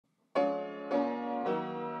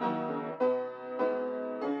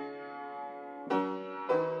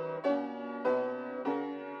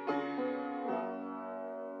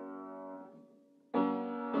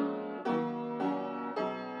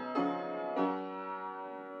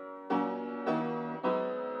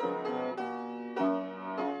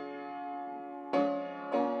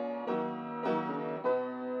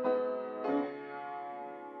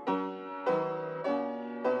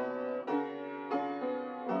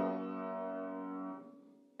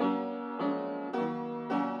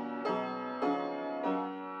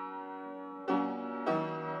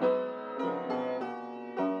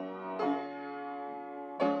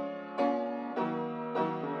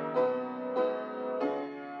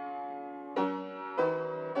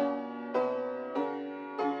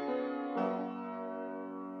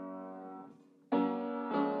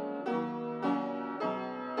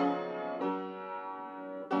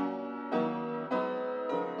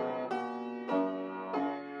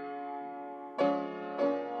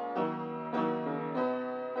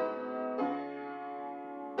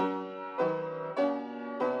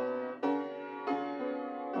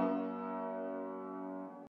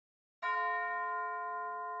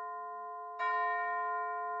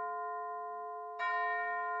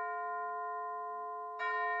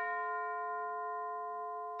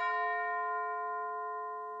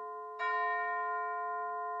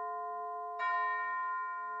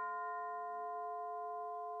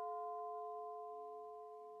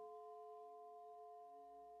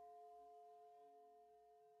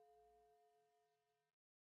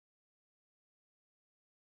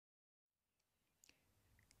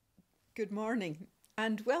Good morning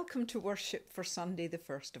and welcome to worship for Sunday the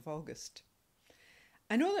 1st of August.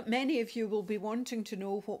 I know that many of you will be wanting to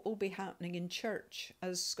know what will be happening in church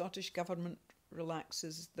as Scottish Government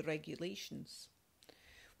relaxes the regulations.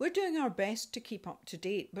 We're doing our best to keep up to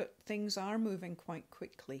date, but things are moving quite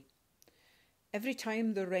quickly. Every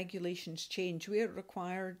time the regulations change, we are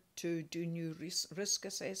required to do new risk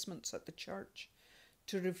assessments at the church,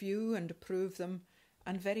 to review and approve them,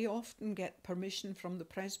 and very often get permission from the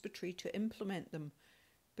presbytery to implement them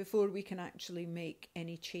before we can actually make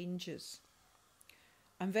any changes.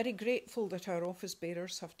 I'm very grateful that our office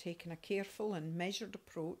bearers have taken a careful and measured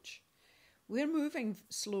approach. We're moving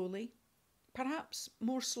slowly, perhaps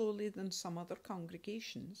more slowly than some other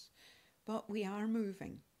congregations, but we are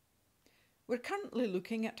moving. We're currently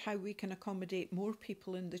looking at how we can accommodate more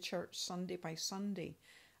people in the church Sunday by Sunday,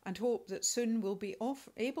 and hope that soon we'll be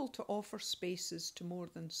able to offer spaces to more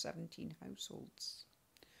than 17 households.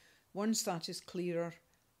 Once that is clearer,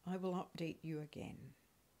 I will update you again.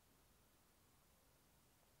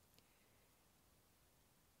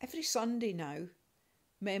 Every Sunday now,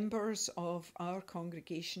 members of our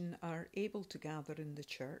congregation are able to gather in the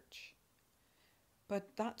church,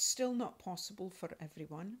 but that's still not possible for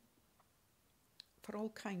everyone, for all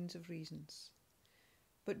kinds of reasons.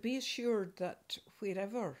 But be assured that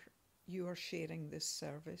wherever you are sharing this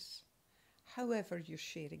service, however you're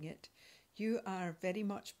sharing it, you are very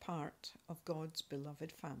much part of God's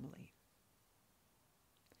beloved family.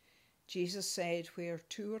 Jesus said, "Where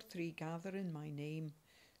 2 or 3 gather in my name,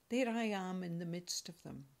 there I am in the midst of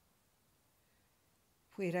them."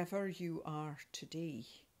 Wherever you are today,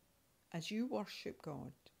 as you worship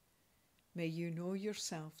God, may you know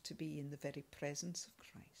yourself to be in the very presence of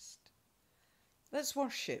Christ. Let's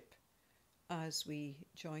worship as we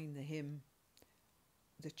join the hymn,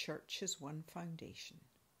 "The Church's One Foundation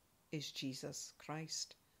is Jesus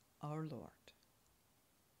Christ our Lord."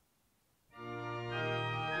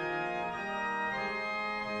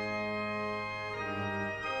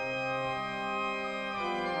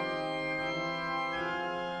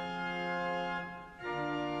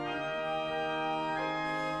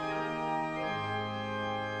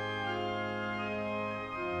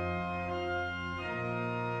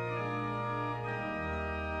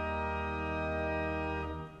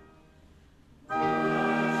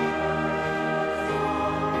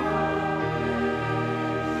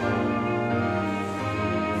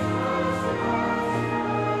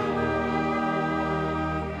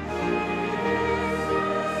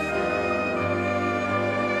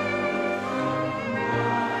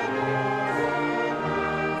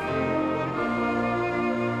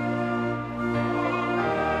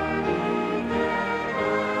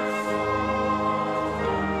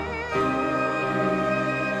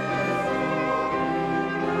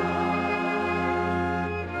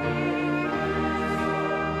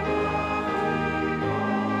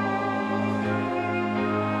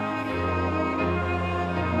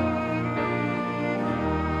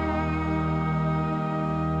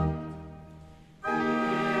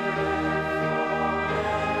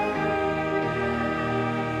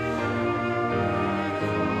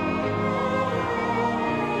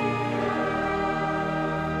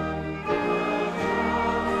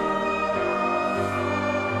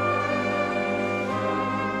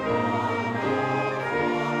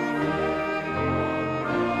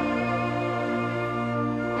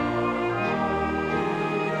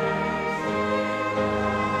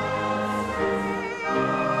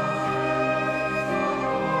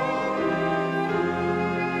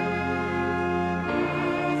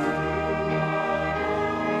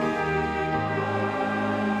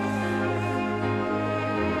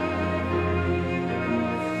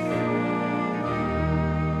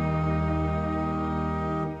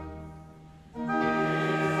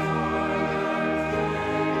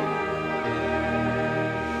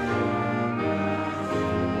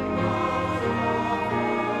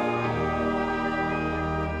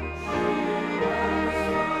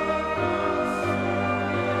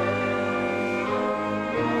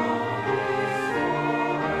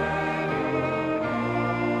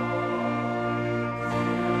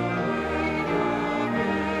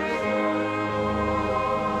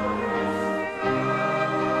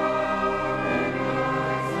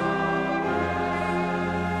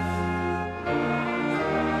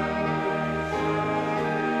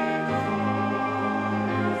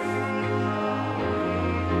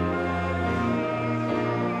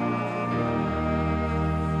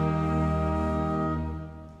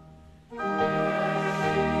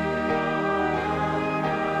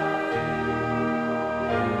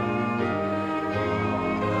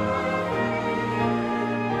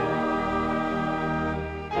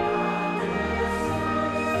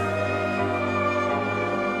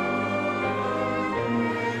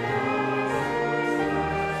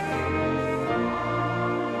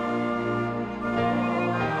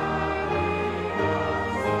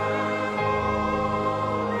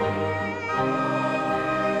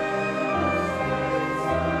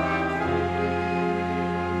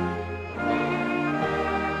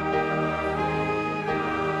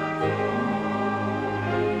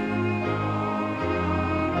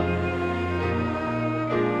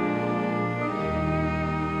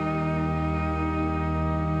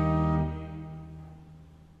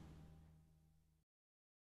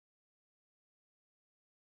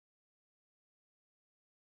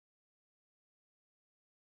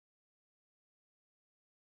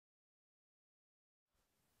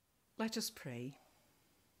 Let us pray.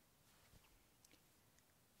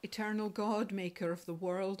 Eternal God, maker of the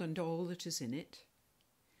world and all that is in it,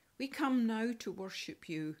 we come now to worship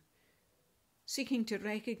you, seeking to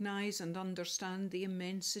recognise and understand the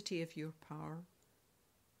immensity of your power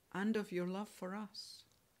and of your love for us.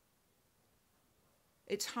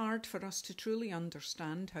 It's hard for us to truly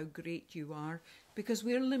understand how great you are because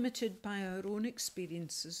we're limited by our own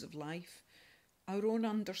experiences of life, our own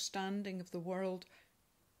understanding of the world,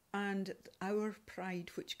 and our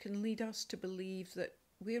pride, which can lead us to believe that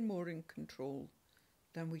we're more in control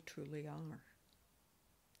than we truly are.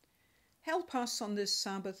 Help us on this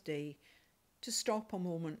Sabbath day to stop a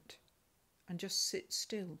moment and just sit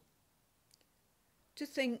still, to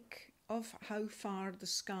think of how far the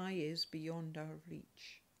sky is beyond our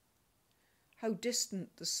reach, how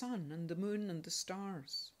distant the sun and the moon and the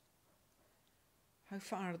stars, how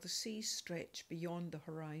far the seas stretch beyond the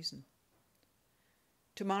horizon,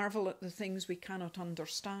 to marvel at the things we cannot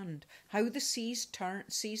understand, how the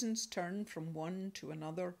seasons turn from one to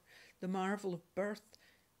another, the marvel of birth,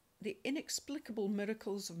 the inexplicable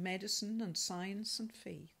miracles of medicine and science and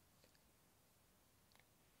faith.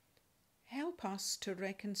 Help us to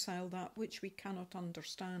reconcile that which we cannot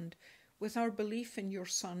understand with our belief in your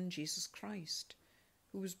Son, Jesus Christ,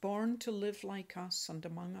 who was born to live like us and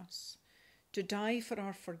among us, to die for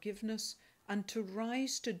our forgiveness, and to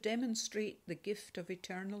rise to demonstrate the gift of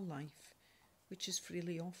eternal life, which is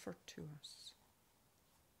freely offered to us.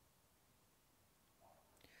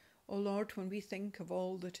 O Lord, when we think of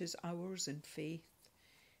all that is ours in faith,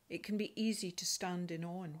 it can be easy to stand in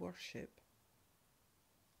awe and worship.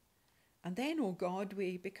 And then, O God,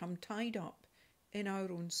 we become tied up in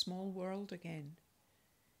our own small world again,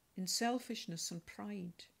 in selfishness and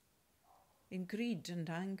pride, in greed and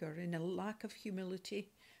anger, in a lack of humility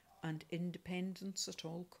and independence at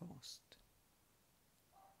all cost.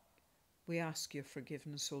 We ask your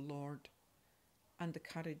forgiveness, O Lord, and the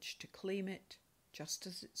courage to claim it just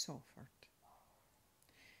as it's offered.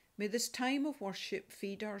 May this time of worship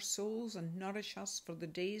feed our souls and nourish us for the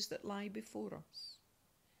days that lie before us.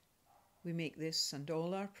 We make this and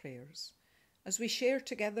all our prayers as we share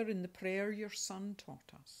together in the prayer your Son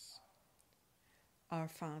taught us. Our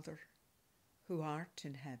Father, who art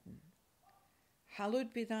in heaven,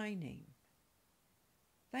 hallowed be thy name.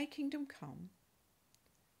 Thy kingdom come,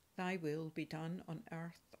 thy will be done on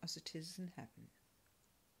earth as it is in heaven.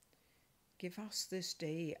 Give us this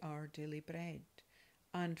day our daily bread,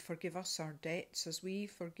 and forgive us our debts as we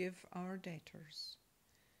forgive our debtors.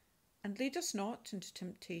 And lead us not into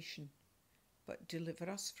temptation, but deliver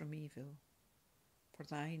us from evil. For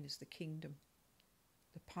thine is the kingdom,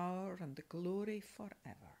 the power and the glory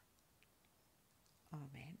forever.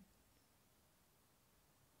 Amen.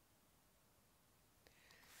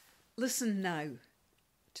 Listen now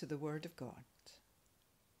to the word of God.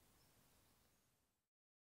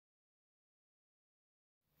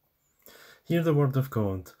 Hear the word of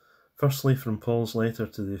God, firstly from Paul's letter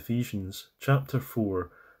to the Ephesians, chapter 4,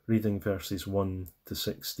 reading verses 1 to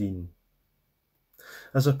 16.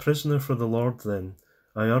 As a prisoner for the Lord, then,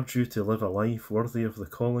 I urge you to live a life worthy of the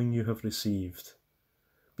calling you have received.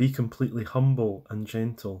 Be completely humble and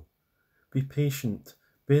gentle. Be patient,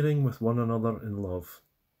 bearing with one another in love.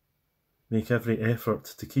 Make every effort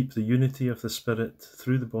to keep the unity of the Spirit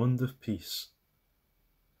through the bond of peace.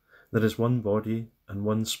 There is one body and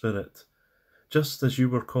one Spirit, just as you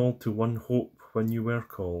were called to one hope when you were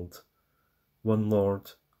called. One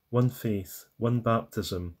Lord, one faith, one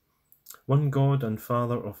baptism, one God and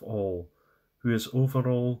Father of all, who is over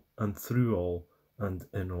all and through all and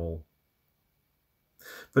in all.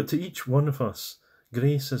 But to each one of us,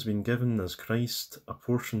 grace has been given as Christ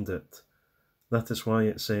apportioned it. That is why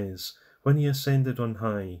it says, when he ascended on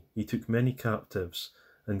high, he took many captives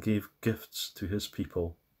and gave gifts to his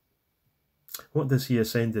people. What does he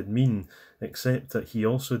ascended mean, except that he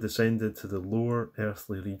also descended to the lower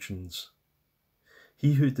earthly regions?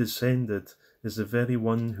 He who descended is the very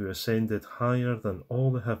one who ascended higher than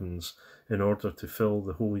all the heavens in order to fill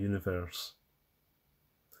the whole universe.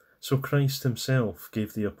 So Christ himself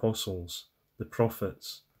gave the apostles, the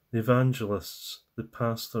prophets, the evangelists, the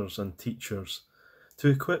pastors and teachers to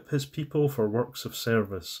equip his people for works of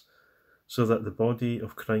service, so that the body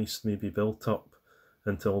of Christ may be built up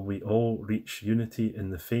until we all reach unity in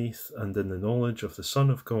the faith and in the knowledge of the Son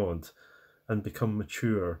of God and become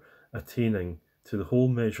mature, attaining to the whole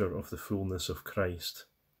measure of the fullness of Christ.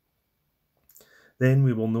 Then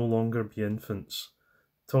we will no longer be infants,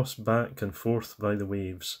 tossed back and forth by the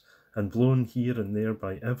waves, and blown here and there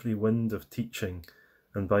by every wind of teaching,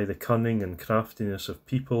 and by the cunning and craftiness of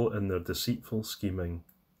people in their deceitful scheming.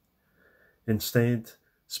 Instead,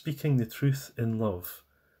 speaking the truth in love,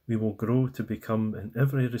 we will grow to become in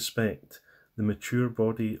every respect the mature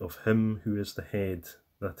body of Him who is the head,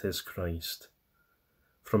 that is Christ.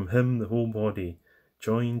 From Him the whole body,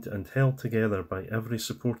 joined and held together by every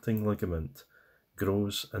supporting ligament,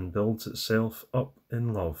 grows and builds itself up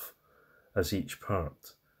in love as each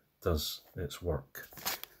part does its work.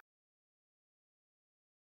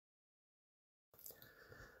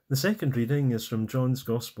 The second reading is from John's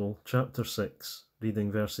Gospel, chapter 6,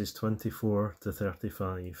 reading verses 24 to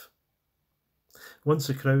 35. Once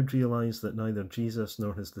the crowd realised that neither Jesus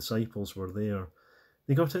nor his disciples were there,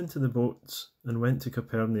 they got into the boats and went to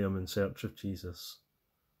Capernaum in search of Jesus.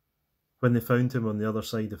 When they found him on the other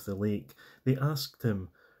side of the lake, they asked him,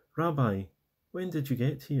 "Rabbi, when did you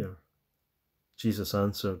get here?" Jesus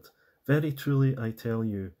answered, "Very truly I tell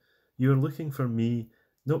you, you are looking for me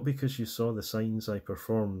not because you saw the signs I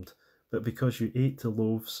performed, but because you ate the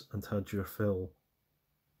loaves and had your fill.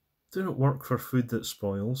 Do not work for food that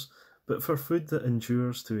spoils, but for food that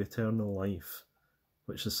endures to eternal life,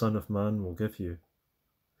 which the Son of Man will give you.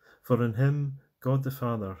 For in him God the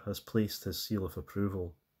Father has placed his seal of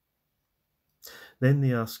approval." Then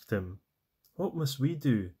they asked him, "What must we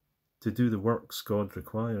do to do the works God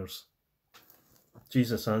requires?"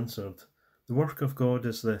 Jesus answered, "The work of God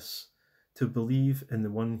is this, to believe in the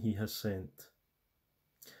one he has sent."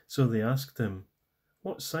 So they asked him,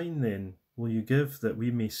 "What sign then will you give that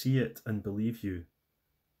we may see it and believe you?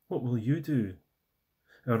 What will you do?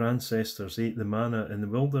 Our ancestors ate the manna in the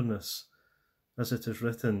wilderness. As it is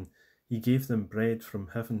written, he gave them bread from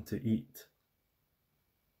heaven to eat."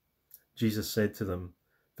 Jesus said to them,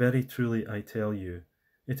 "Very truly I tell you,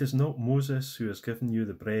 it is not Moses who has given you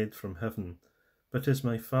the bread from heaven, but is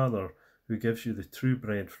my Father who gives you the true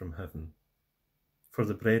bread from heaven. For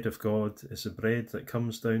the bread of God is the bread that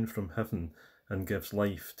comes down from heaven and gives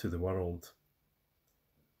life to the world."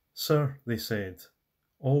 "Sir," they said,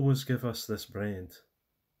 "always give us this bread."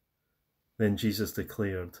 Then Jesus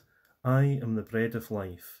declared, "I am the bread of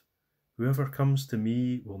life. Whoever comes to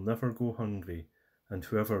me will never go hungry, and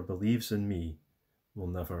whoever believes in me will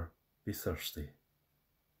never be thirsty."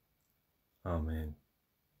 Amen.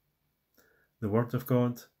 The word of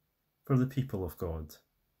God for the people of God.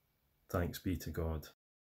 Thanks be to God.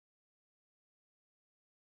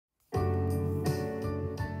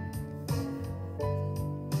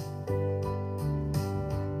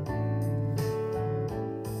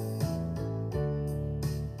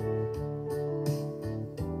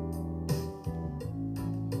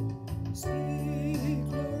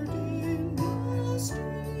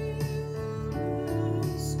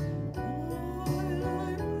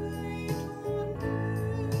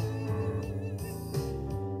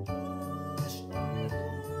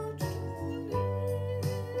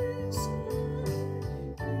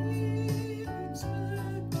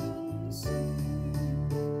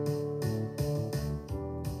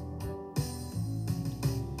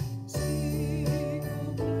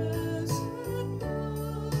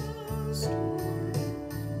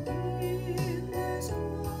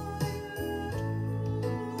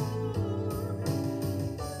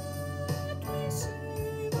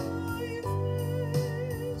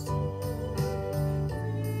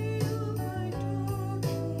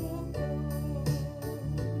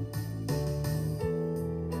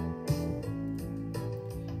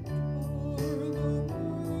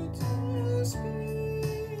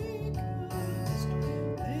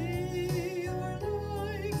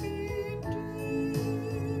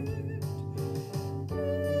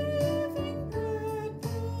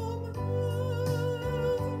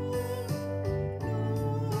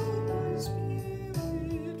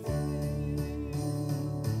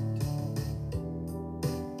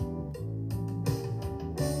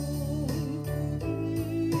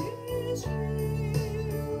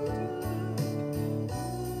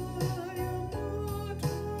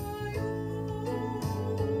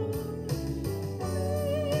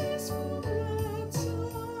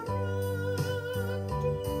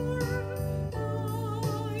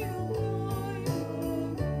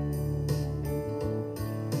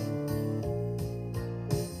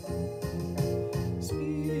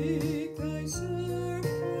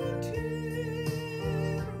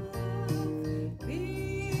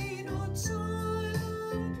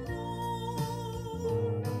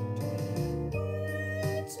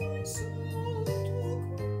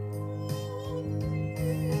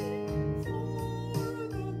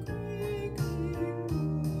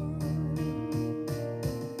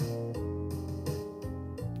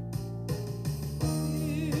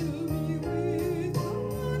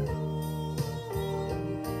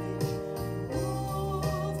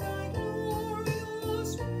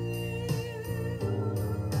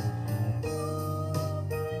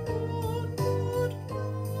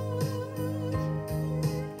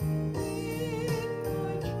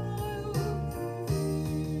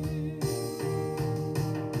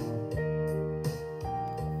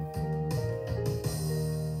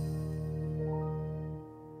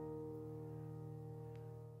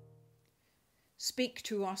 Speak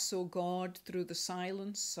to us, O God, through the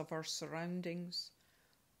silence of our surroundings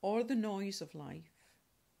or the noise of life,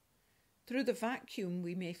 through the vacuum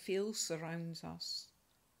we may feel surrounds us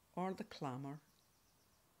or the clamour.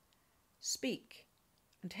 Speak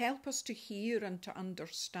and help us to hear and to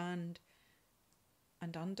understand,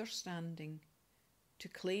 and understanding to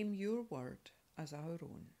claim your word as our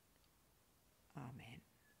own. Amen.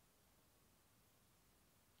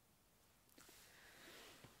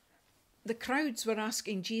 The crowds were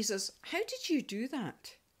asking Jesus, how did you do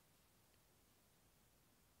that?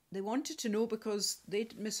 They wanted to know because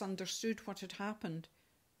they'd misunderstood what had happened.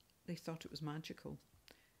 They thought it was magical.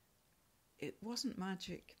 It wasn't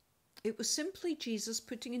magic. It was simply Jesus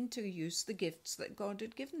putting into use the gifts that God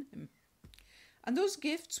had given him. And those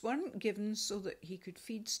gifts weren't given so that he could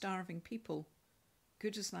feed starving people,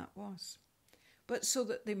 good as that was, but so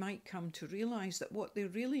that they might come to realise that what they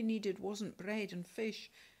really needed wasn't bread and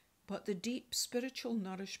fish, but the deep spiritual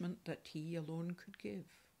nourishment that he alone could give.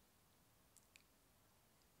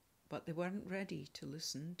 But they weren't ready to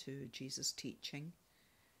listen to Jesus' teaching.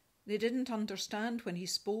 They didn't understand when he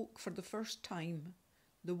spoke for the first time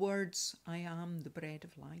the words, I am the bread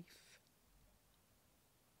of life.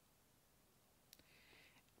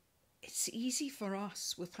 It's easy for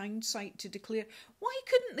us with hindsight to declare, why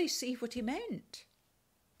couldn't they see what he meant?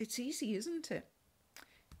 It's easy, isn't it?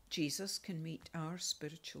 Jesus can meet our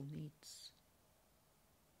spiritual needs.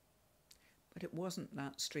 But it wasn't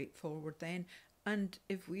that straightforward then. And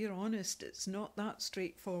if we're honest, it's not that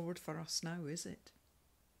straightforward for us now, is it?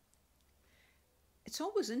 It's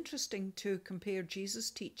always interesting to compare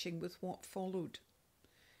Jesus' teaching with what followed.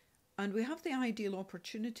 And we have the ideal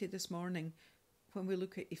opportunity this morning when we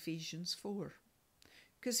look at Ephesians 4.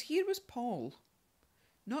 Because here was Paul,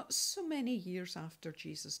 not so many years after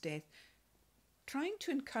Jesus' death, trying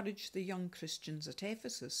to encourage the young Christians at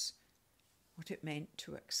Ephesus what it meant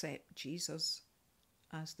to accept Jesus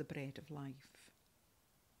as the bread of life.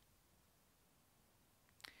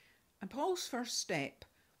 And Paul's first step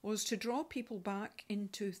was to draw people back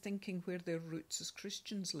into thinking where their roots as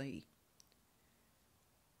Christians lay.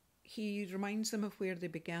 He reminds them of where they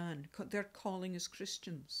began, their calling as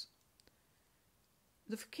Christians.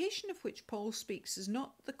 The vocation of which Paul speaks is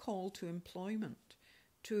not the call to employment,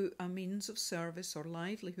 to a means of service or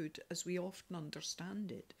livelihood as we often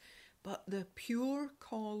understand it, but the pure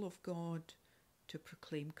call of God to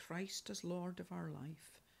proclaim Christ as Lord of our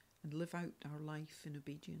life and live out our life in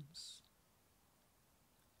obedience.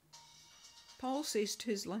 Paul says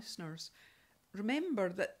to his listeners, remember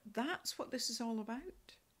that that's what this is all about.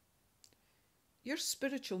 Your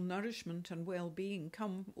spiritual nourishment and well-being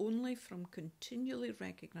come only from continually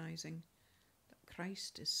recognising that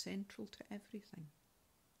Christ is central to everything.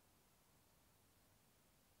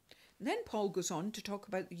 And then Paul goes on to talk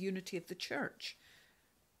about the unity of the church,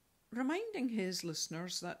 reminding his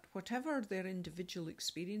listeners that whatever their individual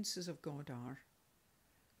experiences of God are,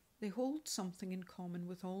 they hold something in common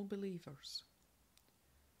with all believers.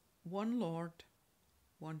 One Lord,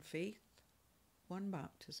 one faith, one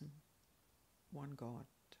baptism, one God.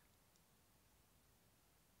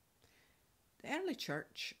 The early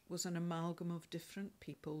church was an amalgam of different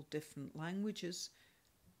people, different languages,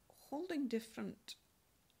 holding different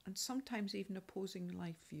and sometimes even opposing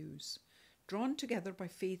life views, drawn together by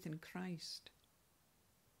faith in Christ.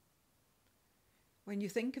 When you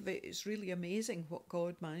think of it, it's really amazing what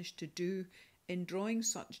God managed to do in drawing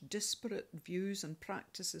such disparate views and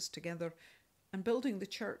practices together and building the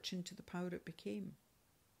church into the power it became.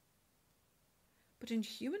 But in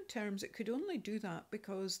human terms, it could only do that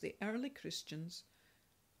because the early Christians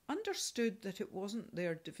understood that it wasn't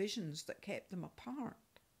their divisions that kept them apart,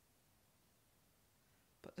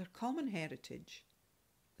 but their common heritage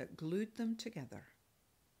that glued them together.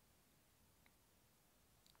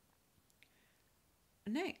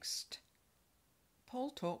 Next,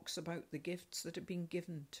 Paul talks about the gifts that have been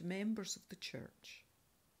given to members of the church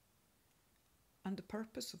and the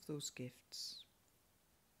purpose of those gifts.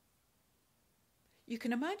 You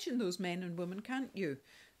can imagine those men and women, can't you,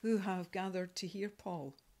 who have gathered to hear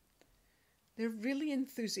Paul. They're really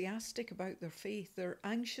enthusiastic about their faith. They're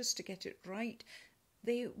anxious to get it right.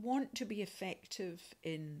 They want to be effective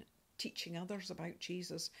in teaching others about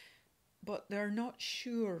Jesus, but they're not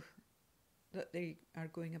sure that they are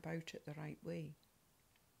going about it the right way.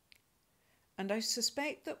 And I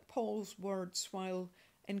suspect that Paul's words, while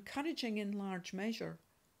encouraging in large measure,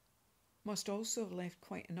 must also have left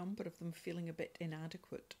quite a number of them feeling a bit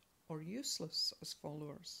inadequate or useless as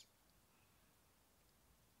followers.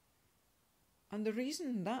 And the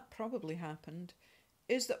reason that probably happened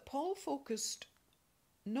is that Paul focused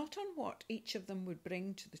not on what each of them would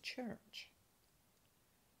bring to the church,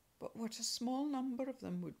 but what a small number of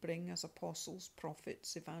them would bring as apostles,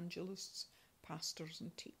 prophets, evangelists, pastors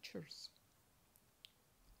and teachers.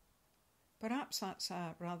 Perhaps that's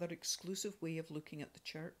a rather exclusive way of looking at the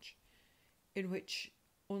church, in which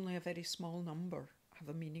only a very small number have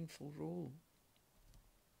a meaningful role.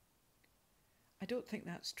 I don't think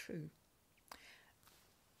that's true.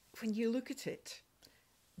 When you look at it,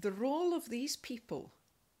 the role of these people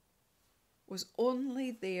was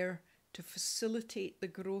only there to facilitate the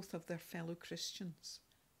growth of their fellow Christians.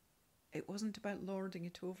 It wasn't about lording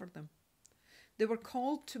it over them. They were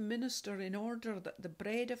called to minister in order that the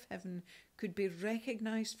bread of heaven could be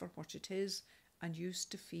recognised for what it is and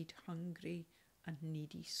used to feed hungry and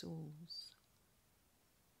needy souls.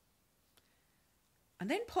 And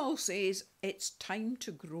then Paul says it's time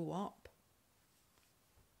to grow up.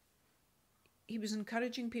 He was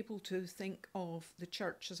encouraging people to think of the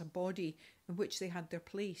church as a body in which they had their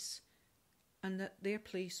place, and that their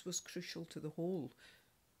place was crucial to the whole.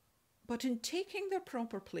 But in taking their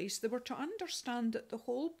proper place, they were to understand that the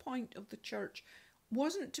whole point of the church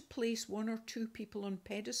wasn't to place one or two people on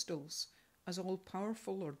pedestals as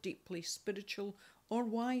all-powerful or deeply spiritual or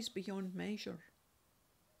wise beyond measure.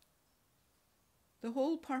 The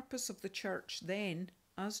whole purpose of the church then,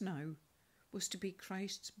 as now, was to be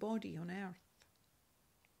Christ's body on earth.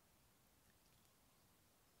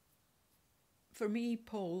 For me,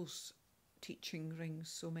 Paul's teaching rings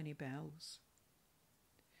so many bells.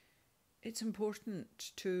 It's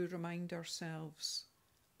important to remind ourselves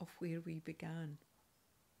of where we began.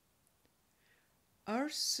 Our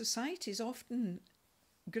society is often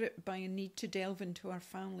gripped by a need to delve into our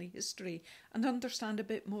family history and understand a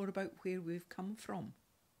bit more about where we've come from.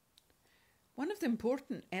 One of the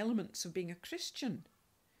important elements of being a Christian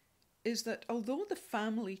is that although the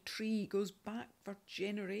family tree goes back for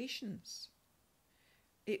generations,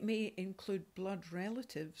 it may include blood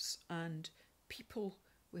relatives and people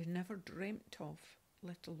we never dreamt of,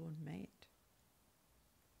 let alone met.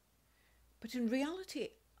 But in reality,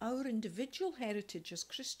 our individual heritage as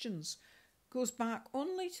Christians goes back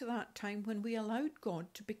only to that time when we allowed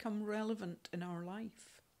God to become relevant in our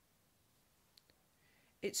life.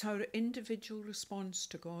 It's our individual response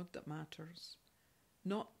to God that matters,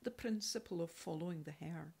 not the principle of following the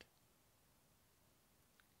herd.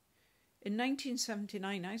 In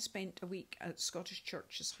 1979, I spent a week at Scottish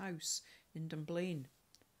Church's house in Dunblane.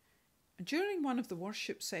 And during one of the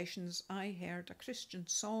worship sessions, I heard a Christian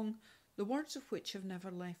song, the words of which have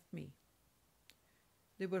never left me.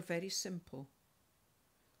 They were very simple.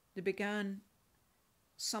 They began,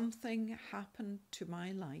 "Something happened to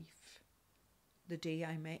my life the day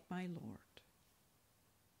I met my Lord."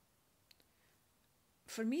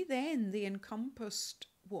 For me then, they encompassed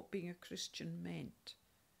what being a Christian meant,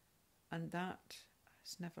 and that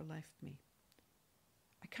has never left me.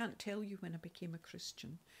 I can't tell you when I became a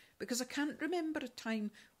Christian, because I can't remember a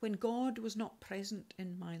time when God was not present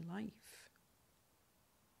in my life,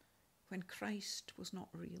 when Christ was not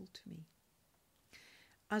real to me.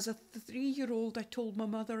 As a 3-year-old, I told my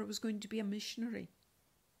mother I was going to be a missionary.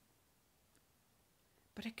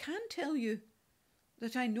 But I can tell you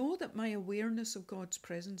that I know that my awareness of God's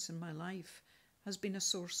presence in my life has been a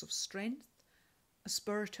source of strength, a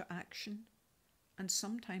spur to action, and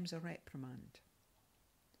sometimes a reprimand.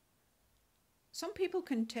 Some people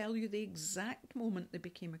can tell you the exact moment they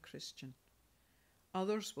became a Christian.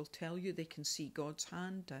 Others will tell you they can see God's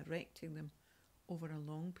hand directing them over a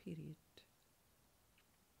long period.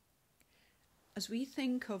 As we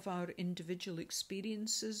think of our individual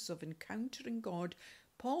experiences of encountering God,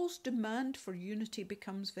 Paul's demand for unity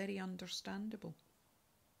becomes very understandable.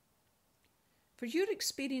 For your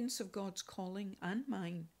experience of God's calling and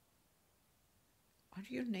mine, or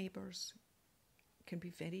your neighbours, can be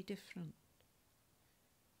very different.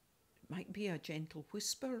 It might be a gentle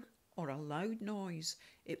whisper or a loud noise.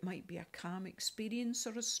 It might be a calm experience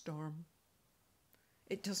or a storm.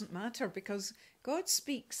 It doesn't matter, because God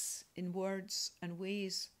speaks in words and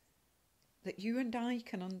ways that you and I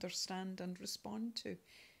can understand and respond to.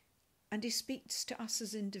 And He speaks to us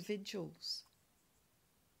as individuals.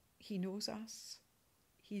 He knows us.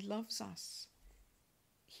 He loves us.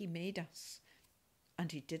 He made us.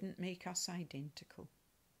 And He didn't make us identical.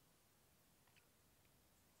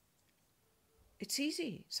 It's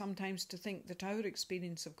easy sometimes to think that our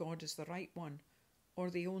experience of God is the right one or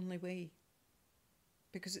the only way,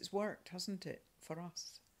 because it's worked, hasn't it, for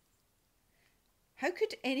us? How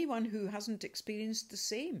could anyone who hasn't experienced the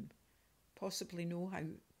same possibly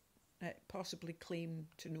claim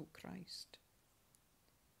to know Christ?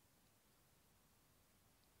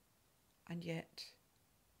 And yet,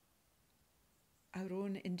 our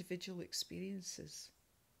own individual experiences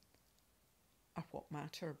are what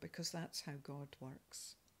matter, because that's how God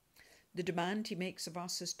works. The demand he makes of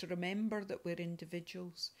us is to remember that we're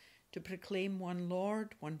individuals, to proclaim one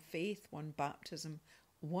Lord, one faith, one baptism,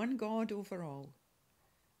 one God over all,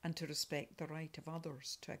 and to respect the right of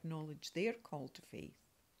others to acknowledge their call to faith,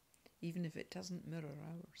 even if it doesn't mirror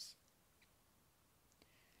ours.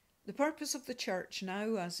 The purpose of the church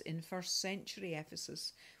now, as in first century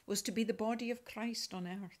Ephesus, was to be the body of Christ on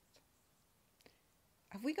earth.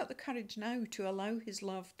 Have we got the courage now to allow his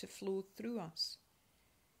love to flow through us,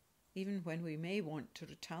 even when we may want to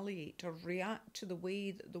retaliate or react to the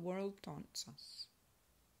way that the world taunts us?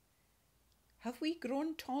 Have we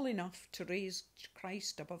grown tall enough to raise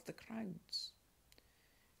Christ above the crowds?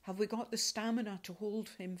 Have we got the stamina to hold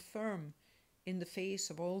him firm in the face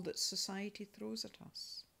of all that society throws at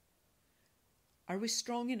us? Are we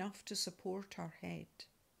strong enough to support our head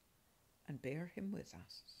and bear him with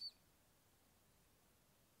us?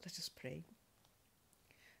 Let us pray.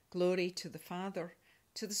 Glory to the Father,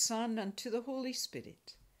 to the Son, and to the Holy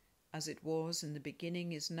Spirit, as it was in the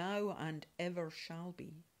beginning, is now, and ever shall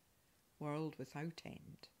be, world without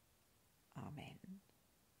end. Amen.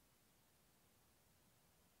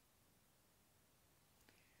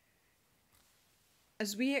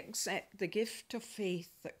 As we accept the gift of faith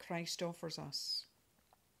that Christ offers us,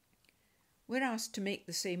 we're asked to make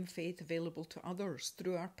the same faith available to others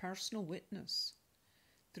through our personal witness,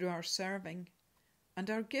 through our serving, and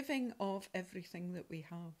our giving of everything that we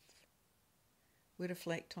have. We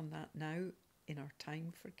reflect on that now in our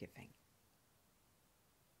time for giving.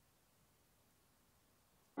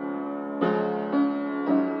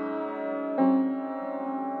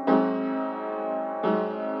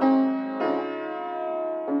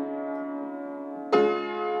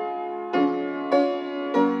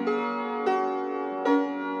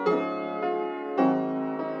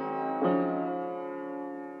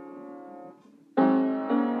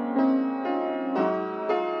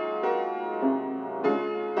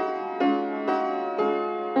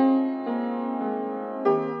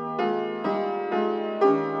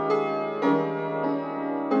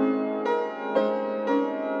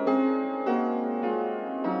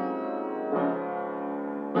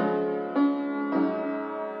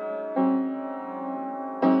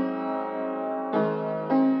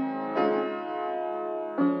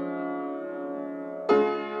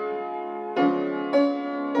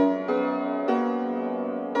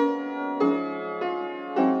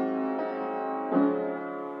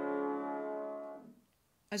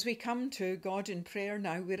 As we come to God in prayer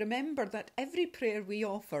now, we remember that every prayer we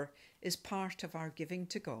offer is part of our giving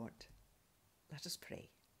to God. Let us pray.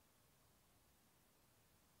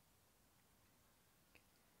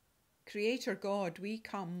 Creator God, we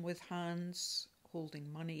come with hands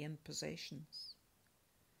holding money and possessions,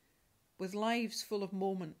 with lives full of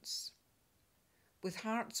moments, with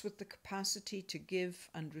hearts with the capacity to give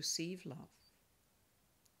and receive love.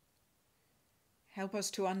 Help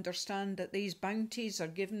us to understand that these bounties are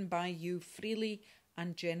given by you freely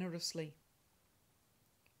and generously.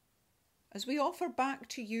 As we offer back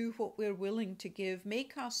to you what we're willing to give,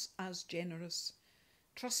 make us as generous,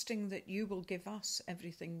 trusting that you will give us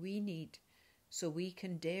everything we need so we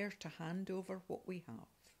can dare to hand over what we have.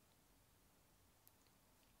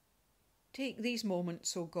 Take these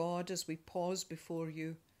moments, O God, as we pause before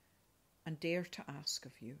you and dare to ask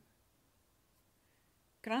of you.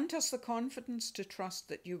 Grant us the confidence to trust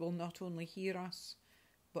that you will not only hear us,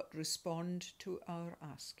 but respond to our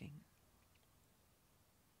asking.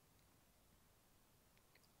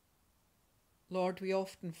 Lord, we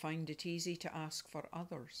often find it easy to ask for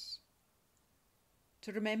others,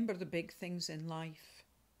 to remember the big things in life.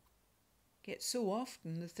 Yet so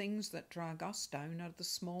often the things that drag us down are the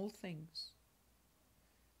small things,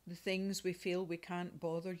 the things we feel we can't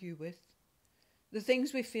bother you with, the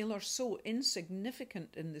things we feel are so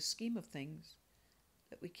insignificant in the scheme of things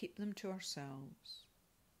that we keep them to ourselves.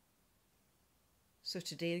 So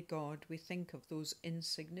today, God, we think of those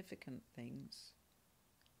insignificant things,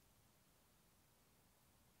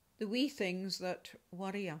 the wee things that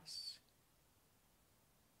worry us,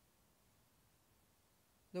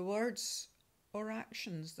 the words or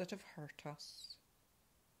actions that have hurt us,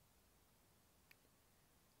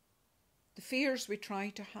 the fears we try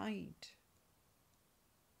to hide,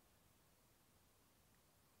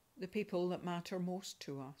 the people that matter most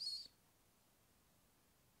to us.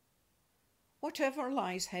 Whatever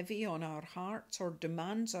lies heavy on our hearts or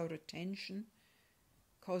demands our attention,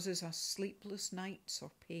 causes us sleepless nights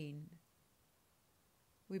or pain,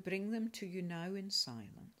 we bring them to you now in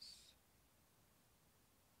silence.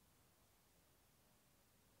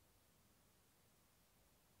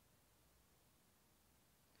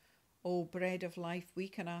 O Bread of Life, we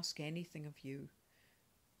can ask anything of you,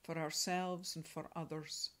 for ourselves and for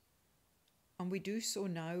others. And we do so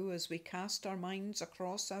now as we cast our minds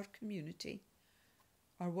across our community,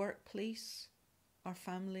 our workplace, our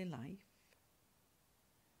family life.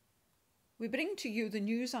 We bring to you the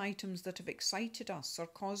news items that have excited us or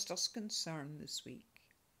caused us concern this week.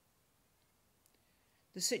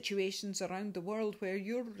 The situations around the world where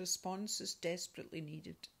your response is desperately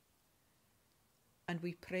needed. And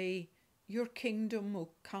we pray, your kingdom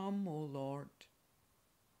will come, O Lord.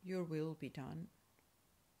 Your will be done.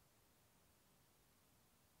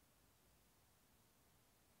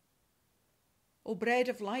 O Bread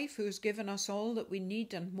of Life, who has given us all that we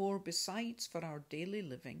need and more besides for our daily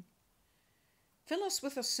living, fill us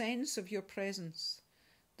with a sense of your presence,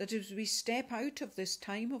 that as we step out of this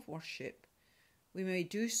time of worship, we may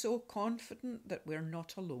do so confident that we're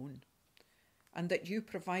not alone, and that you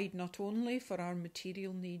provide not only for our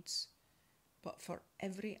material needs, but for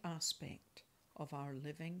every aspect of our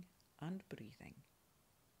living and breathing.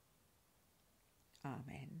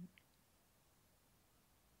 Amen.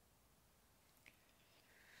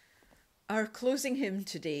 Our closing hymn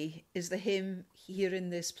today is the hymn Here in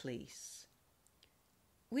This Place.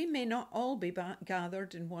 We may not all be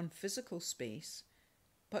gathered in one physical space,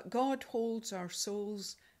 but God holds our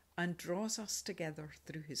souls and draws us together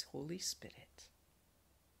through his Holy Spirit.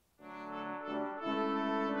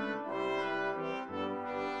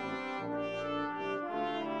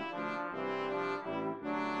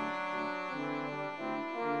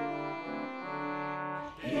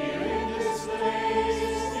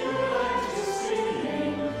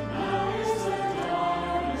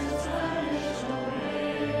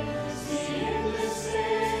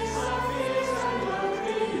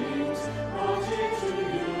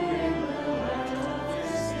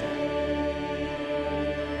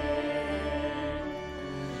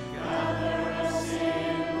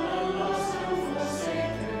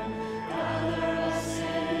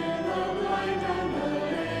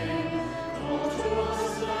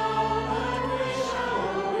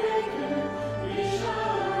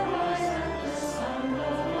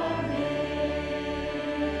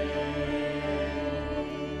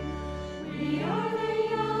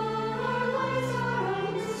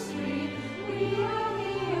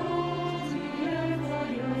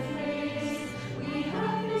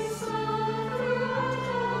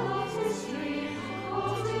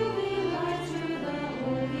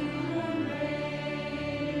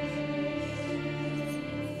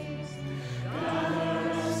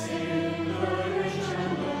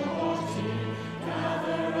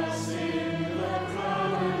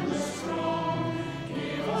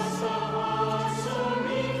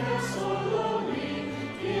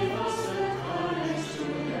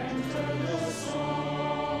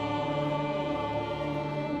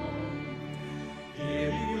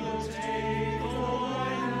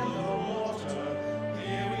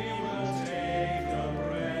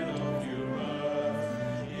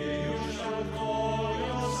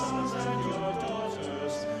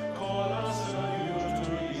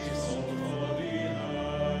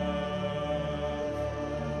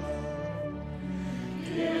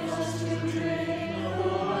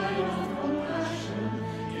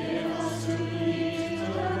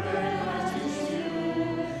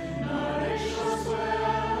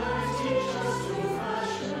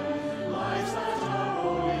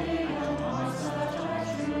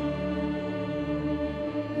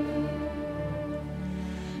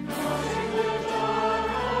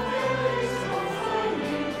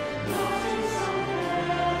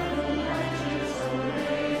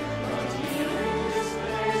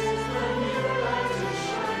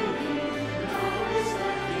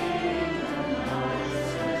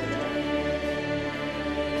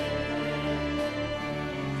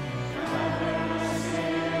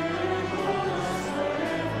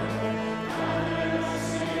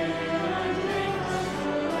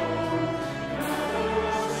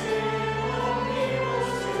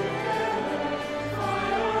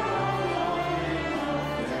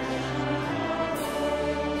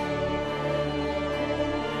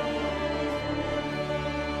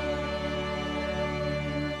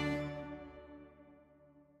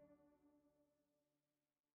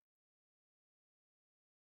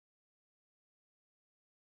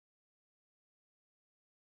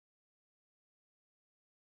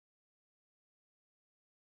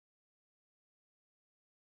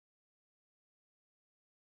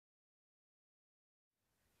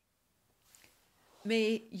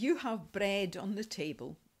 May you have bread on the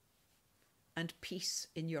table and peace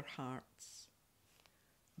in your hearts,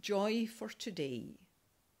 joy for today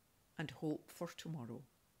and hope for tomorrow.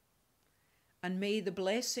 And may the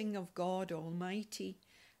blessing of God Almighty,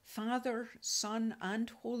 Father, Son, and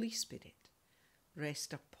Holy Spirit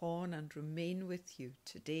rest upon and remain with you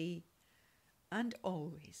today and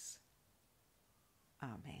always.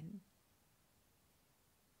 Amen.